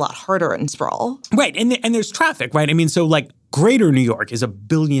system. That's a lot harder in sprawl. Right. And there's traffic, right? I mean, so like Greater New York is 1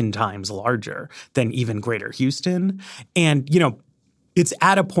 billion times larger than even Greater Houston. And, it's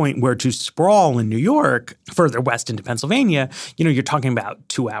at a point where to sprawl in New York, further west into Pennsylvania, you're talking about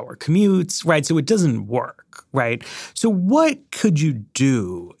 2-hour commutes, right? So it doesn't work, right? So what could you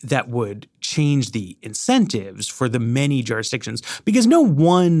do that would change the incentives for the many jurisdictions? Because no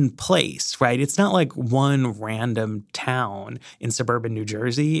one place, right? It's not like one random town in suburban New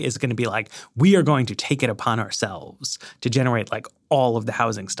Jersey is going to be like, we are going to take it upon ourselves to generate like all of the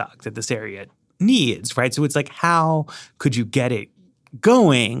housing stock that this area needs, right? So it's like, how could you get it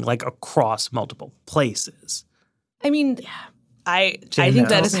going like across multiple places? I mean, I think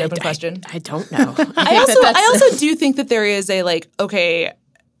that is an open question. I don't know. I also do think that there is a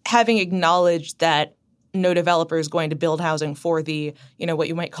having acknowledged that no developer is going to build housing for the, what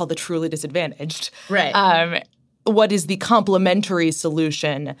you might call the truly disadvantaged. Right. What is the complementary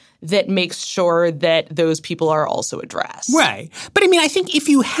solution that makes sure that those people are also addressed? Right. But I mean, I think if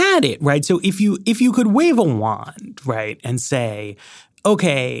you had it, right, so if you could wave a wand, right, and say,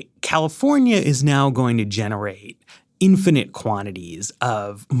 okay, California is now going to generate infinite quantities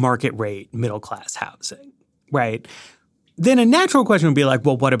of market rate middle-class housing, right? Then a natural question would be like,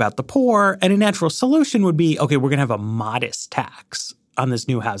 well, what about the poor? And a natural solution would be, okay, we're going to have a modest tax on this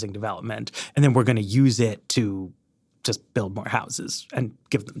new housing development, and then we're going to use it to just build more houses and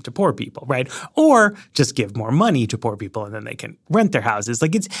give them to poor people, right? Or just give more money to poor people and then they can rent their houses.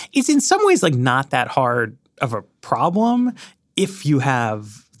 Like it's in some ways like not that hard of a problem if you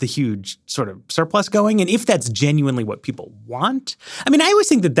have the huge sort of surplus going and if that's genuinely what people want. I mean, I always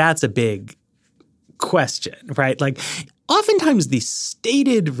think that that's a big question, right? Like oftentimes the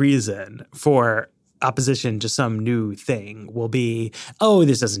stated reason for opposition to some new thing will be, oh,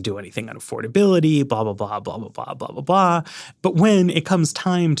 this doesn't do anything on affordability, blah, blah, blah, blah, blah, blah, blah, blah, blah. But when it comes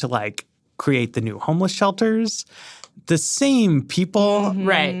time to like create the new homeless shelters, the same people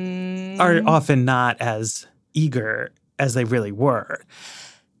are often not as eager as they really were.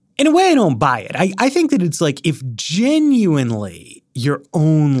 In a way, I don't buy it. I think that it's like if genuinely your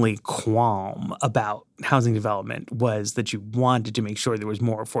only qualm about housing development was that you wanted to make sure there was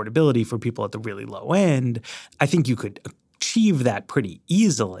more affordability for people at the really low end, I think you could achieve that pretty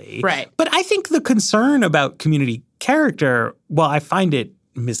easily. Right. But I think the concern about community character, while I find it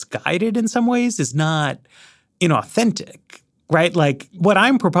misguided in some ways, is not inauthentic, right? Like what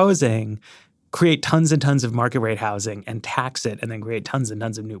I'm proposing, create tons and tons of market rate housing and tax it and then create tons and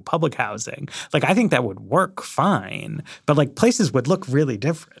tons of new public housing. Like I think that would work fine, but like places would look really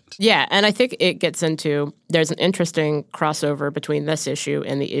different. Yeah, and I think it gets into there's an interesting crossover between this issue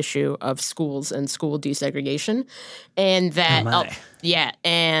and the issue of schools and school desegregation. And that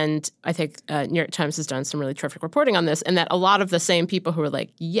and I think New York Times has done some really terrific reporting on this, and that a lot of the same people who are like,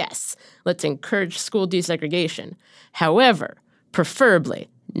 yes, let's encourage school desegregation. However, preferably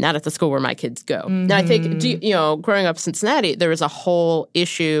not at the school where my kids go. And I think, growing up in Cincinnati, there was a whole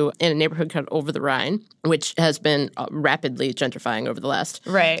issue in a neighborhood called Over the Rhine, which has been rapidly gentrifying over the last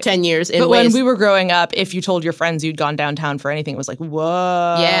 10 years. But when we were growing up, if you told your friends you'd gone downtown for anything, it was like,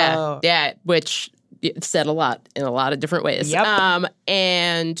 whoa. Yeah, which said a lot in a lot of different ways. Yep.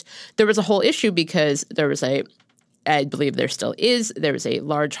 And there was a whole issue because there was I believe there still is, there was a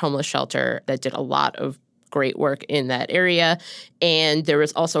large homeless shelter that did a lot of great work in that area. And there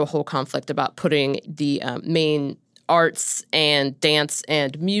was also a whole conflict about putting the main arts and dance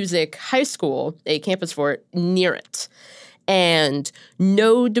and music high school, a campus for it, near it. And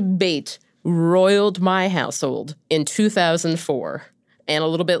no debate roiled my household in 2004 and a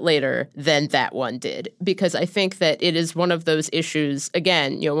little bit later than that one did. Because I think that it is one of those issues,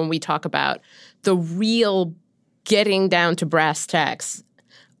 again, when we talk about the real getting down to brass tacks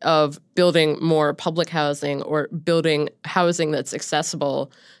of building more public housing or building housing that's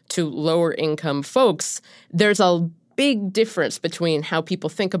accessible to lower income folks, there's a big difference between how people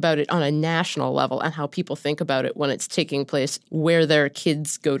think about it on a national level and how people think about it when it's taking place where their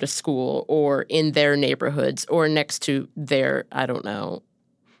kids go to school or in their neighborhoods or next to their, I don't know,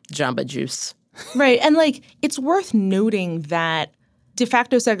 Jamba Juice. Right. And it's worth noting that de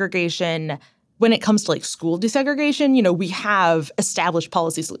facto segregation when it comes to like school desegregation, you know, we have established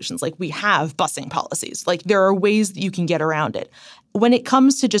policy solutions. Like we have busing policies. Like there are ways that you can get around it. When it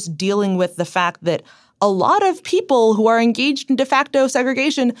comes to just dealing with the fact that a lot of people who are engaged in de facto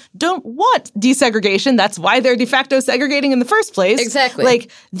segregation don't want desegregation. That's why they're de facto segregating in the first place. Exactly.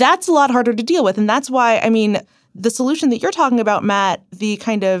 Like that's a lot harder to deal with. And that's why, I mean, the solution that you're talking about, Matt, the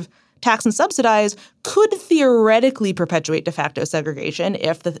kind of tax and subsidize could theoretically perpetuate de facto segregation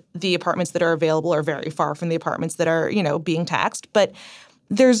if the apartments that are available are very far from the apartments that are, you know, being taxed. But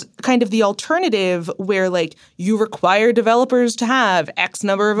there's kind of the alternative where like you require developers to have X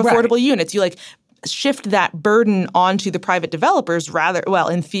number of affordable units. You like shift that burden onto the private developers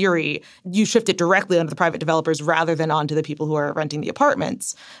in theory, you shift it directly onto the private developers rather than onto the people who are renting the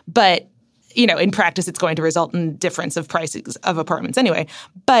apartments. But, you know, in practice, it's going to result in difference of prices of apartments anyway.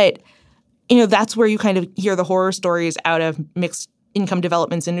 But, you know, that's where you kind of hear the horror stories out of mixed income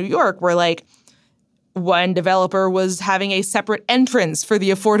developments in New York where like one developer was having a separate entrance for the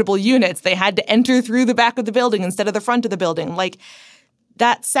affordable units. They had to enter through the back of the building instead of the front of the building. Like,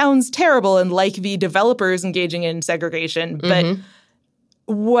 that sounds terrible and like the developers engaging in segregation. But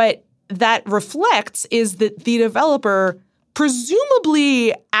what that reflects is that the developer,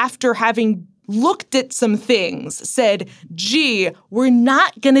 presumably after having looked at some things, said, gee, we're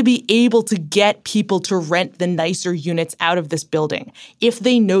not going to be able to get people to rent the nicer units out of this building if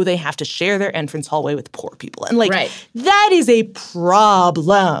they know they have to share their entrance hallway with poor people. And like, that is a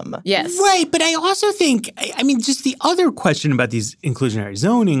problem. Yes. Right. But I also think, I mean, just the other question about these inclusionary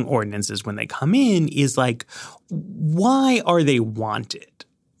zoning ordinances when they come in is like, why are they wanted?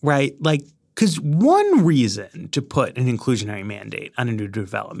 Right? Like, because one reason to put an inclusionary mandate on a new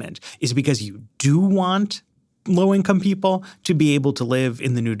development is because you do want low-income people to be able to live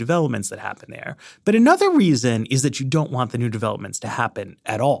in the new developments that happen there. But another reason is that you don't want the new developments to happen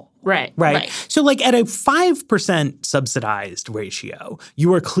at all. Right. So like at a 5% subsidized ratio,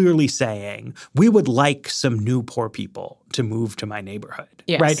 you are clearly saying we would like some new poor people to move to my neighborhood.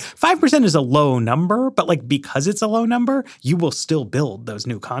 Yes. Right? 5% is a low number, but like because it's a low number, you will still build those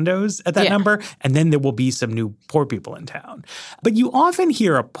new condos at that number, and then there will be some new poor people in town. But you often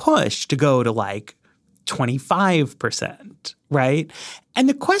hear a push to go to like 25%, right? And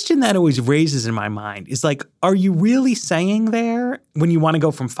the question that always raises in my mind is like, are you really saying there when you want to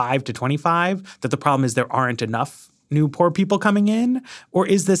go from 5 to 25 that the problem is there aren't enough new poor people coming in? Or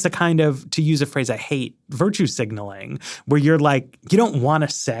is this a kind of, to use a phrase I hate, virtue signaling, where you're like, you don't want to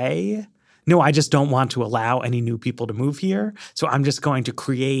say, no, I just don't want to allow any new people to move here. So I'm just going to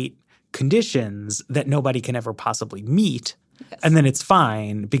create conditions that nobody can ever possibly meet. Yes. And then it's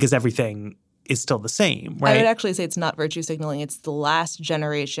fine because everything is still the same, right? I would actually say it's not virtue signaling. It's the last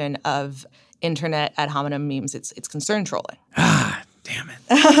generation of internet ad hominem memes. It's concern trolling. Ah, damn it.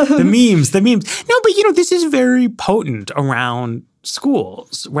 The memes. No, but you know, this is very potent around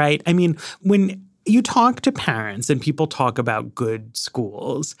schools, right? I mean, when you talk to parents and people talk about good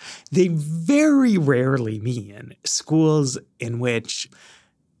schools, they very rarely mean schools in which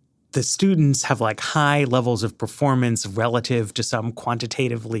the students have like high levels of performance relative to some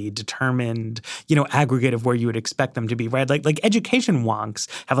quantitatively determined, you know, aggregate of where you would expect them to be, right? Like education wonks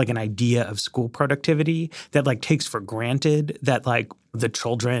have like an idea of school productivity that like takes for granted that like the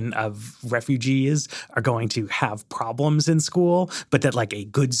children of refugees are going to have problems in school, but that like a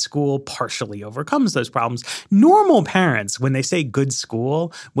good school partially overcomes those problems. Normal parents, when they say good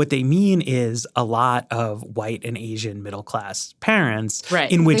school, what they mean is a lot of white and Asian middle-class parents. Right.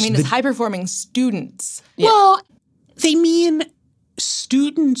 In which they mean high-performing students. Well, they mean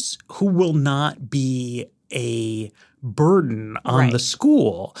students who will not be a burden on the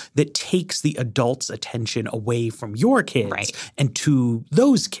school that takes the adult's attention away from your kids and to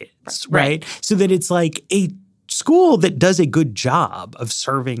those kids, right? So that it's like a school that does a good job of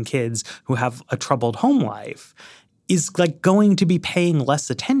serving kids who have a troubled home life is like going to be paying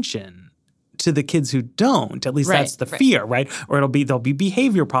less attention to the kids who don't. At least that's the fear, right? Or there'll be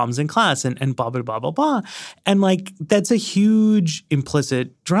behavior problems in class and blah, blah, blah, blah, blah. And like that's a huge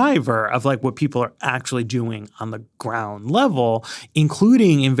implicit driver of like what people are actually doing on the ground level,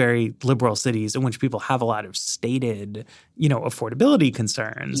 including in very liberal cities in which people have a lot of stated, you know, affordability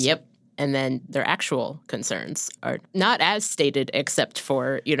concerns. Yep. And then their actual concerns are not as stated except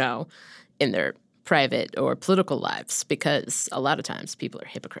for, you know, in their private or political lives, because a lot of times people are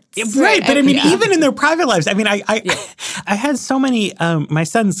hypocrites. Right. But I mean, even in their private lives, I mean, I had so many, my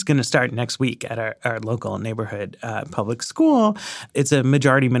son's going to start next week at our local neighborhood public school. It's a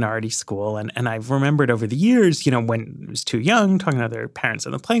majority minority school. And I've remembered over the years, when I was too young, talking to other parents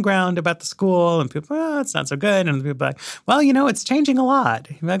on the playground about the school, and people, it's not so good. And people are like, well, it's changing a lot.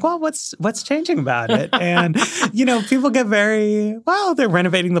 You're like, well, what's changing about it? And, people get very, well, they're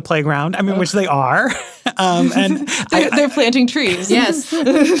renovating the playground. I mean, which they are. And they're planting trees. Yes.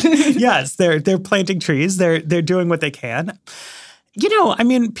 Yes, they're planting trees. They're doing what they can. I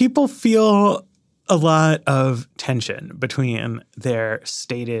mean, people feel a lot of tension between their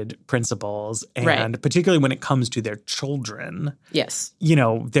stated principles and particularly when it comes to their children. Yes.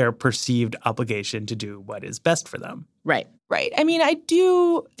 Their perceived obligation to do what is best for them. Right. Right. I mean, I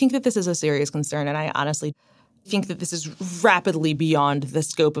do think that this is a serious concern, and I honestly think that this is rapidly beyond the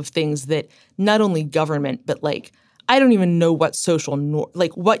scope of things that not only government, but I don't even know what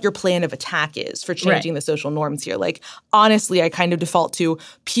what your plan of attack is for changing the social norms here. Honestly, I kind of default to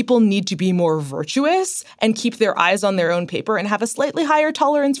people need to be more virtuous and keep their eyes on their own paper and have a slightly higher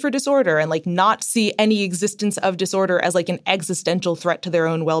tolerance for disorder and not see any existence of disorder as an existential threat to their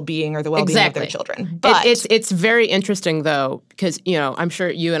own well-being or the well-being of their children. But it's very interesting though, because, I'm sure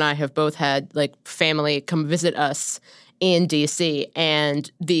you and I have both had family come visit us in D.C.,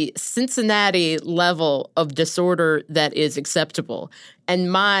 and the Cincinnati level of disorder that is acceptable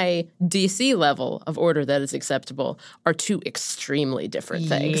and my D.C. level of order that is acceptable are two extremely different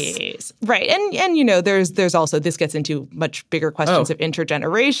things. Yes. Right. And there's also, this gets into much bigger questions of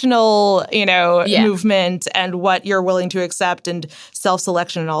intergenerational, movement and what you're willing to accept and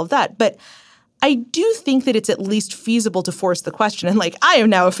self-selection and all of that. But I do think that it's at least feasible to force the question. And I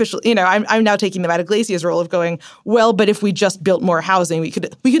am now officially, I'm now taking the Matt Iglesias role of going, well, but if we just built more housing, we could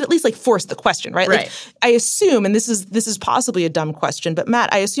at least force the question, right? Right. I assume, and this is possibly a dumb question, but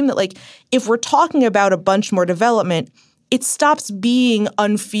Matt, I assume that if we're talking about a bunch more development, it stops being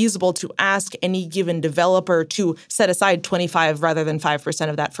unfeasible to ask any given developer to set aside 25 rather than 5%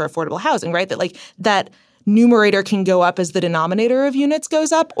 of that for affordable housing, right? That numerator can go up as the denominator of units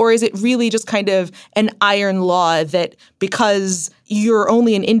goes up? Or is it really just kind of an iron law that because you're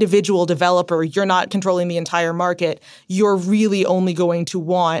only an individual developer, you're not controlling the entire market, you're really only going to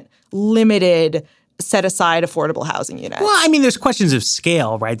want limited set-aside affordable housing units? Well, I mean, there's questions of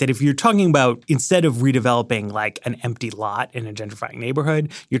scale, right? That if you're talking about, instead of redeveloping an empty lot in a gentrifying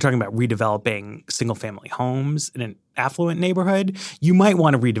neighborhood, you're talking about redeveloping single-family homes in an affluent neighborhood, you might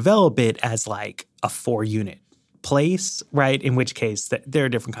want to redevelop it as a 4-unit place, right? In which case there are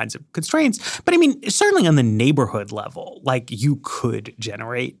different kinds of constraints. But I mean, certainly on the neighborhood level, you could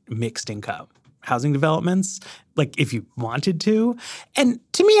generate mixed income housing developments, if you wanted to. And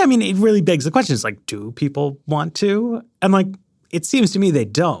to me, I mean, it really begs the question is do people want to? And it seems to me they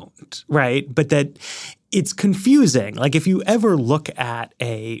don't, right? But that it's confusing. If you ever look at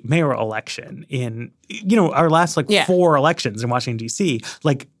a mayoral election in, our last 4 elections in Washington, D.C.,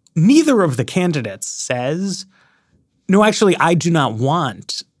 neither of the candidates says, no, actually, I do not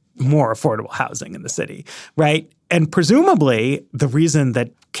want more affordable housing in the city, right? And presumably the reason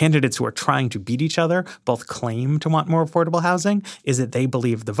that candidates who are trying to beat each other both claim to want more affordable housing is that they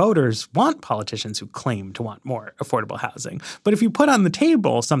believe the voters want politicians who claim to want more affordable housing. But if you put on the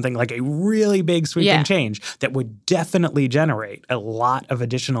table something like a really big sweeping change that would definitely generate a lot of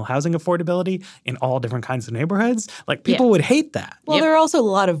additional housing affordability in all different kinds of neighborhoods, people would hate that. Well, there are also a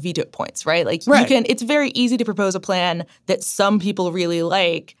lot of veto points, right? It's very easy to propose a plan that some people really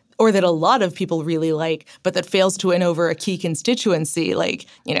like, or that a lot of people really like, but that fails to win over a key constituency,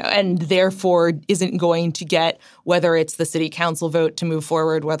 and therefore isn't going to get, whether it's the city council vote to move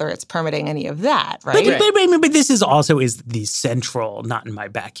forward, whether it's permitting any of that, right? But this is also the central not in my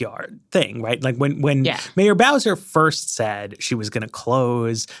backyard thing, right? When Mayor Bowser first said she was going to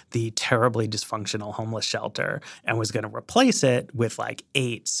close the terribly dysfunctional homeless shelter and was going to replace it with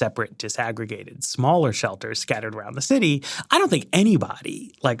 8 separate disaggregated smaller shelters scattered around the city, I don't think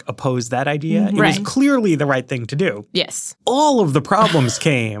anybody opposed that idea. It was clearly the right thing to do. Yes. All of the problems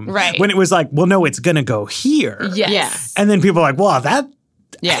came when it was well, no, it's going to go here. Yes. And then people are well, that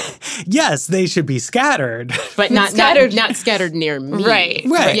Yeah. Yes, they should be scattered. But not scattered near me. Right.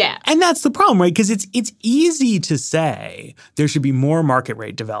 Yeah. And that's the problem, right? Because it's easy to say there should be more market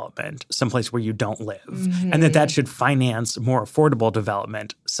rate development someplace where you don't live. Mm-hmm. And that should finance more affordable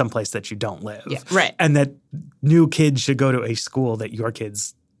development someplace that you don't live. Yeah. Right. And that new kids should go to a school that your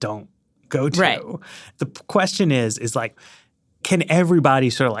kids don't go to. Right. The question is like, can everybody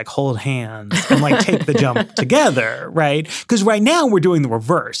sort of like hold hands and like take the jump together, right? Because right now we're doing the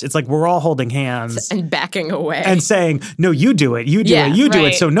reverse. It's like we're all holding hands and backing away and saying, no, you do it, you do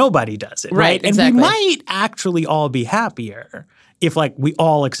it, so nobody does it, right? Exactly. And we might actually all be happier if like we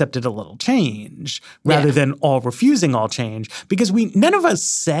all accepted a little change rather than all refusing all change, because none of us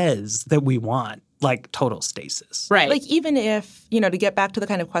says that we want like total stasis. Right. Like even if, to get back to the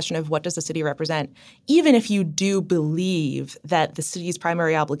kind of question of what does the city represent, even if you do believe that the city's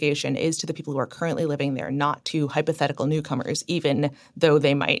primary obligation is to the people who are currently living there, not to hypothetical newcomers, even though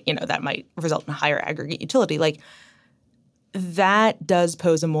they might, that might result in higher aggregate utility, like that does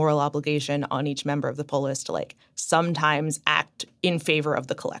pose a moral obligation on each member of the polis to like sometimes act in favor of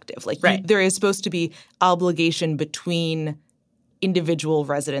the collective. Like there is supposed to be obligation between individual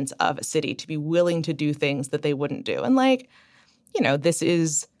residents of a city to be willing to do things that they wouldn't do. And like, this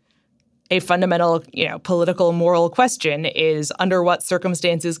is a fundamental, political moral question is under what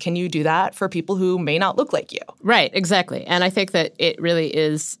circumstances can you do that for people who may not look like you? Right, exactly. And I think that it really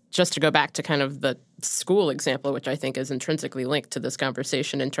is, just to go back to kind of the school example, which I think is intrinsically linked to this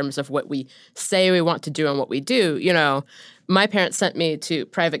conversation in terms of what we say we want to do and what we do. My parents sent me to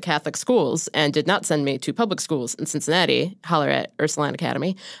private Catholic schools and did not send me to public schools in Cincinnati, holler at Ursuline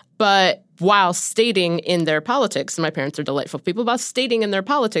Academy. But while stating in their politics, and my parents are delightful people, while stating in their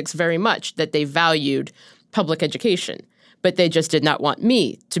politics very much that they valued public education, but they just did not want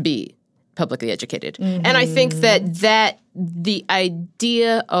me to be publicly educated. Mm-hmm. And I think that the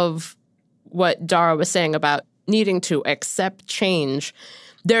idea of what Dara was saying about needing to accept change,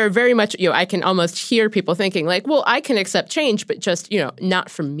 there are very much, I can almost hear people thinking like, well, I can accept change, but just, not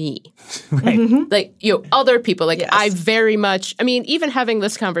for me. Right. Mm-hmm. Like, other people, like I very much, even having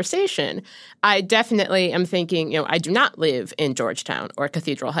this conversation, I definitely am thinking, I do not live in Georgetown or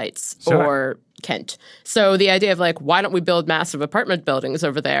Cathedral Heights or Kent. So the idea of like, why don't we build massive apartment buildings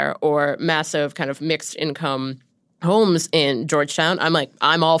over there or massive kind of mixed income homes in Georgetown, I'm like,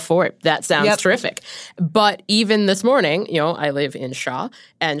 I'm all for it. That sounds terrific. But even this morning, I live in Shaw,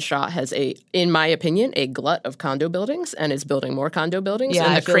 and Shaw has in my opinion, a glut of condo buildings and is building more condo buildings. Yeah,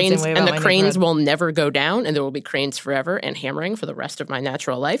 and the cranes will never go down, and there will be cranes forever and hammering for the rest of my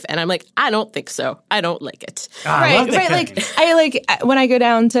natural life. And I'm like, I don't think so. I don't like it. Right. Like when I go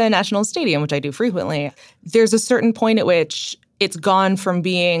down to National Stadium, which I do frequently, there's a certain point at which it's gone from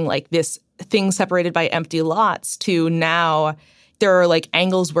being like this thing separated by empty lots to now there are like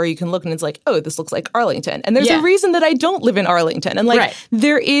angles where you can look and it's like, oh, this looks like Arlington. And there's a reason that I don't live in Arlington. And like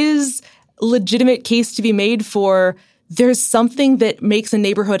there is legitimate case to be made for there's something that makes a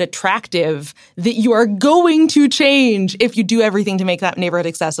neighborhood attractive that you are going to change if you do everything to make that neighborhood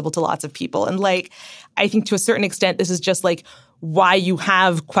accessible to lots of people. And like, I think to a certain extent, this is just like why you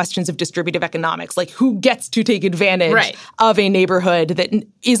have questions of distributive economics, like who gets to take advantage of a neighborhood that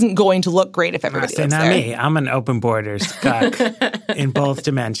isn't going to look great if everybody lives there. Me. I'm an open borders cuck in both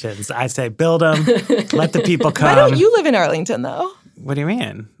dimensions. I say build them, let the people come. Why don't you live in Arlington, though? What do you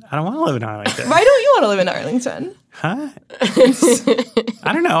mean? I don't want to live in Arlington. Why don't you want to live in Arlington? Huh?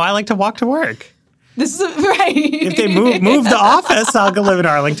 I don't know. I like to walk to work. This is right. If they move the office, I'll go live in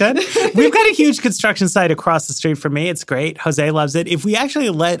Arlington. We've got a huge construction site across the street from me. It's great. Jose loves it. If we actually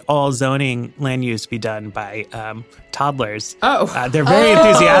let all zoning land use be done by toddlers, they're very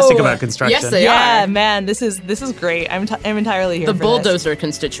enthusiastic about construction. Yes, they are. Yeah, man, this is great. I'm entirely here the for bulldozer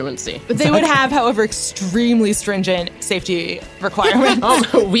constituency. But they would have, however, extremely stringent safety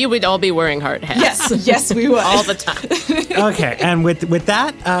requirements. We would all be wearing hard hats. Yes, we would all the time. Okay, and with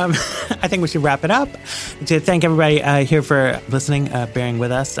that, I think we should wrap it up. To thank everybody here for listening, bearing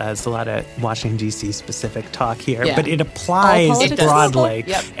with us. It's a lot of Washington, D.C. specific talk here, but it applies broadly.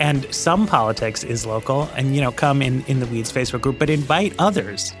 Yep. And some politics is local, and come in the Weeds Facebook group, but invite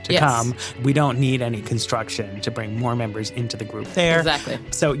others to come. We don't need any construction to bring more members into the group there. Exactly.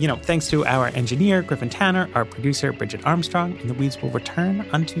 So, thanks to our engineer, Griffin Tanner, our producer, Bridget Armstrong, and the Weeds will return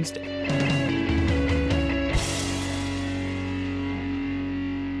on Tuesday.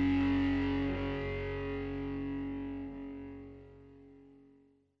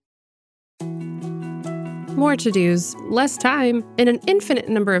 More to-dos, less time, and an infinite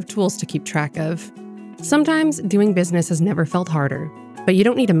number of tools to keep track of. Sometimes doing business has never felt harder, but you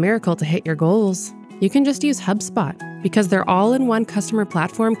don't need a miracle to hit your goals. You can just use HubSpot, because their all-in-one customer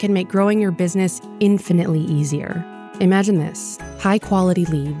platform can make growing your business infinitely easier. Imagine this: high-quality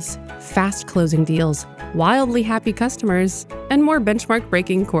leads, fast closing deals, wildly happy customers, and more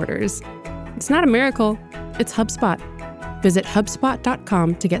benchmark-breaking quarters. It's not a miracle, it's HubSpot. Visit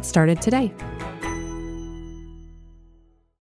HubSpot.com to get started today.